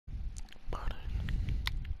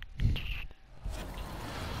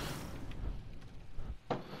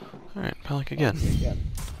Alright, Pelic again.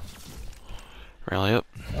 Again. Rally up.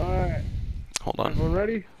 Alright. Hold on. Everyone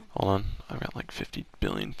ready? Hold on. I've got like 50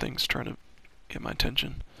 billion things trying to get my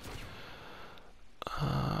attention.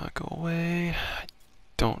 Go away. I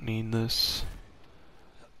don't need this.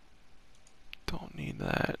 Don't need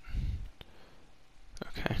that.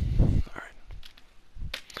 Okay.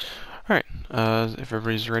 Alright. Alright, if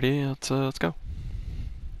everybody's ready, let's go.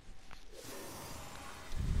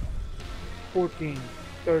 14,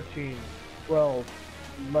 13, 12,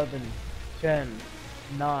 11, 10,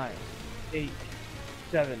 9, 8,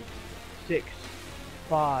 7, 6,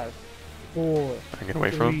 5, 4, I can get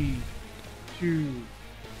away from him. 3, 2,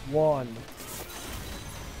 1.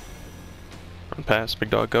 Run past. Big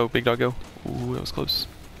dog, go. Big dog, go. Ooh, that was close.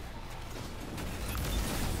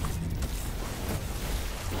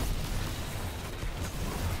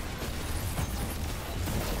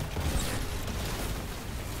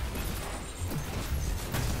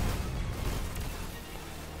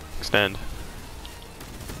 Extend.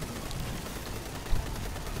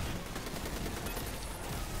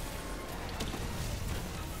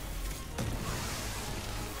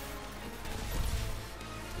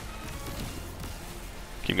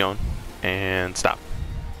 Keep going. And stop.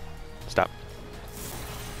 Stop.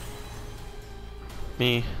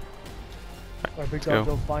 Me. Alright, big go. dog,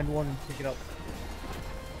 go find one and pick it up.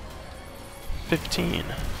 15,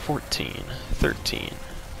 14, 13,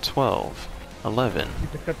 12, 11, You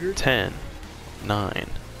picked up yours? 10, 9,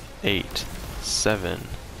 8, 7,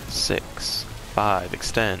 6, 5,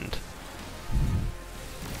 extend.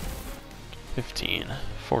 15,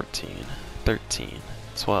 14, 13,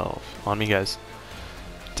 12. On me, guys.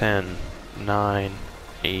 10, 9,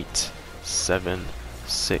 8, 7,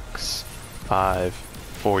 6, 5,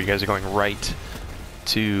 4. You guys are going right.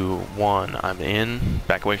 2, 1. I'm in.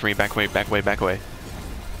 Back away from me. Back away. Back away. Back away.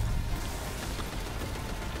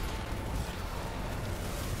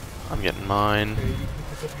 I'm getting mine. Okay, you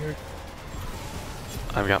pick up yours.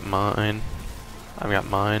 I've got mine. I've got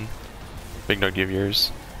mine. Big dog, give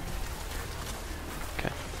yours.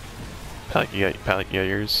 Okay. Pallet, you got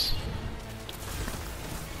yours.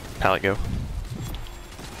 Pallet, go.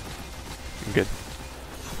 I'm good.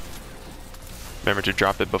 Remember to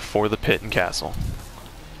drop it before the pit and castle.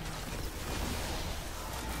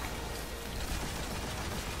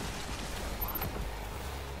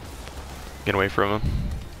 Get away from him.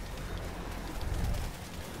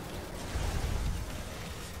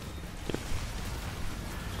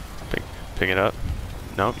 Pick it up.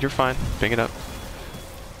 No, you're fine. Pick it up.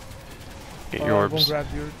 Get your Everyone orbs. grab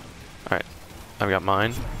yours. Alright. I've got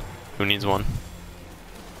mine. Who needs one?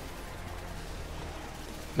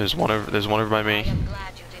 There's one over by me.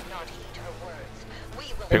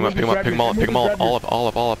 Pick him up, pick him up, pick him all up, pick him all up, all up, all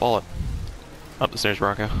up, all up, all up. Up the stairs,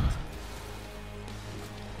 Rocco.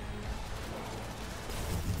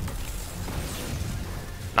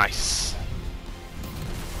 Nice.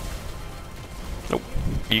 Nope.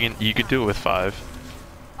 You could do it with 5.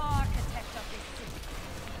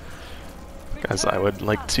 Guys, I would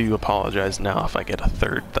like to apologize now if I get a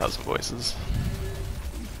third 1,000 voices.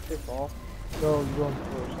 Your ball. Go, you're going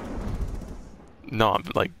first. No, I'm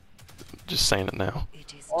like just saying it now.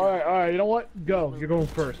 Alright, you know what? Go, you're going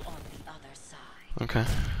first. Okay.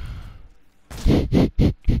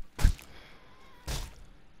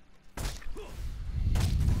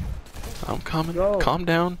 I'm coming. Go. Calm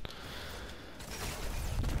down.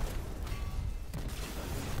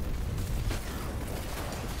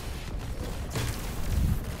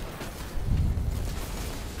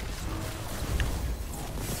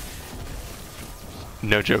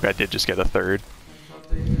 No joke, I did just get a third.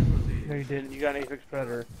 No, you didn't. You got an Apex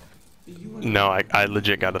Predator. No, I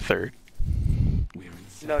legit got a third.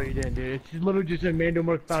 No, you didn't, dude. It's literally just a Mando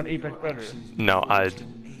Merc found Apex Predator. No, I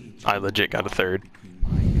legit got a third.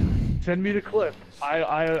 Send me the clip.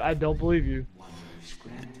 I don't believe you.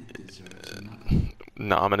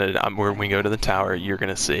 No, when we go to the tower, you're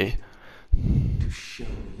gonna see. To show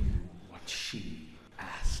you what she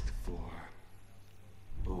asked for,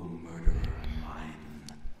 O murderer mine.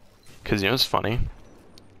 Cause you know what's funny?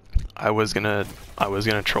 I was gonna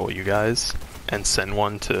troll you guys and send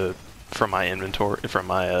one from my inventory, from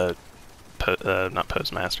my not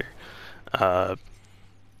postmaster. I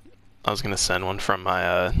was gonna send one from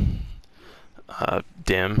my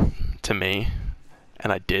dim to me,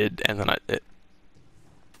 and I did, and then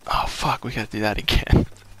oh fuck, we gotta do that again.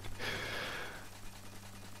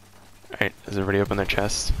 Alright, has everybody opened their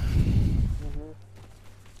chest?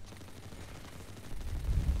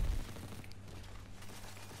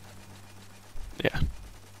 Yeah.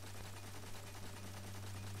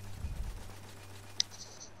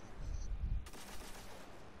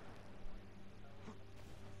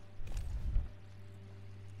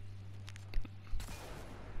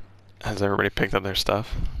 Has everybody picked up their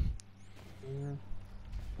stuff? Yeah.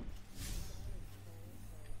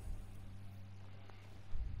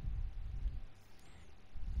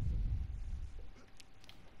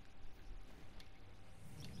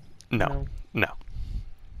 No. No.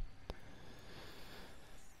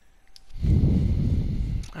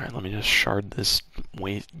 Alright, let me just shard this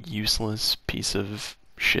useless piece of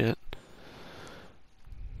shit.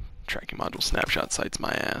 Tracking module snapshot sights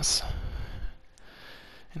my ass.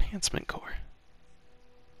 Enhancement core.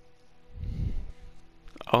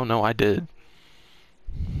 Oh no, I did.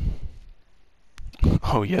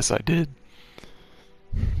 Oh yes, I did.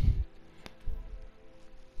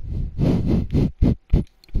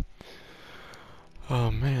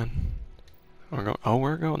 Oh man.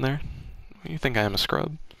 We're going there. You think I am a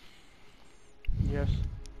scrub? Yes.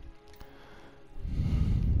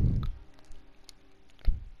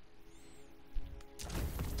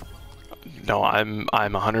 No, I'm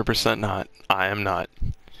 100% not. I am not.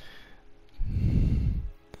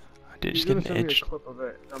 I did just You're get gonna an send me itch. a clip of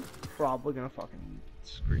it. I'm probably gonna fucking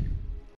scream.